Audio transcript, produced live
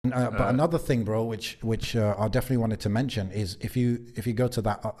but another thing, bro, which I definitely wanted to mention is if you go to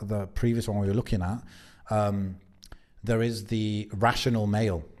that the previous one we were looking at, there is the Rational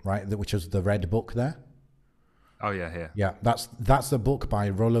Male, right? Which is the red book there. Oh yeah, here. Yeah, that's the book by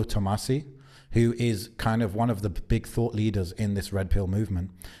Rollo Tomasi, who is kind of one of the big thought leaders in this Red Pill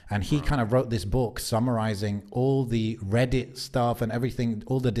movement. And he kind of wrote this book summarizing all the Reddit stuff and everything,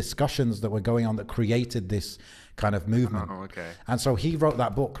 all the discussions that were going on that created this kind of movement. Oh, okay. And so he wrote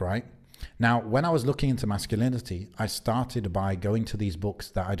that book, right? Now, when I was looking into masculinity, I started by going to these books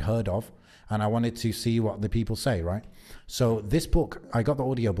that I'd heard of, and I wanted to see what the people say, right? So this book, I got the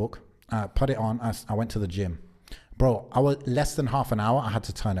audio book, put it on, I went to the gym. Bro, I was less than half an hour, I had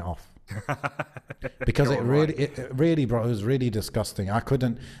to turn it off. Because it really, bro, it was really disgusting. I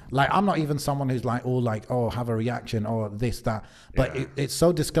couldn't, like, I'm not even someone who's like, all like, oh, have a reaction or this, that. But it's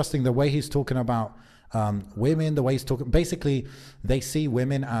so disgusting the way he's talking about women, the way he's talking. Basically, they see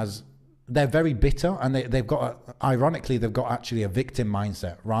women as, they're very bitter, and they've got, ironically, they've got actually a victim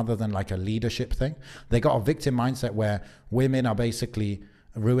mindset rather than like a leadership thing. They got a victim mindset where women are basically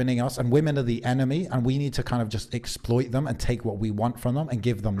ruining us and women are the enemy, and we need to kind of just exploit them and take what we want from them and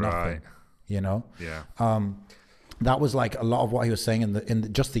give them nothing, you know? Yeah. That was like a lot of what he was saying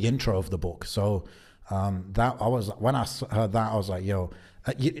in just the intro of the book. So that when I heard that, I was like, yo,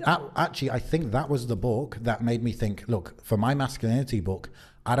 actually, I think that was the book that made me think, look, for my masculinity book,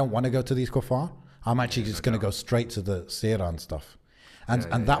 I don't want to go to these kuffar. I'm actually just going to go straight to the seerah and stuff.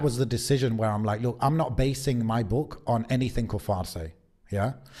 And that was the decision where I'm like, look, I'm not basing my book on anything kuffar say.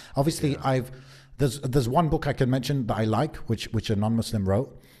 Yeah, obviously there's one book I can mention that I like, which a non-Muslim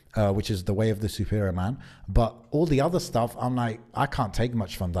wrote, which is The Way of the Superior Man. But all the other stuff, I'm like, I can't take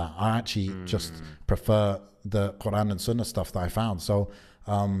much from that. I actually just prefer the Quran and Sunnah stuff that I found. So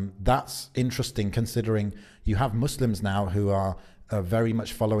that's interesting, considering you have Muslims now who are very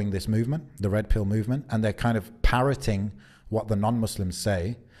much following this movement, the Red Pill movement, and they're kind of parroting what the non-Muslims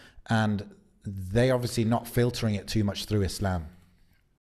say, and they obviously not filtering it too much through Islam.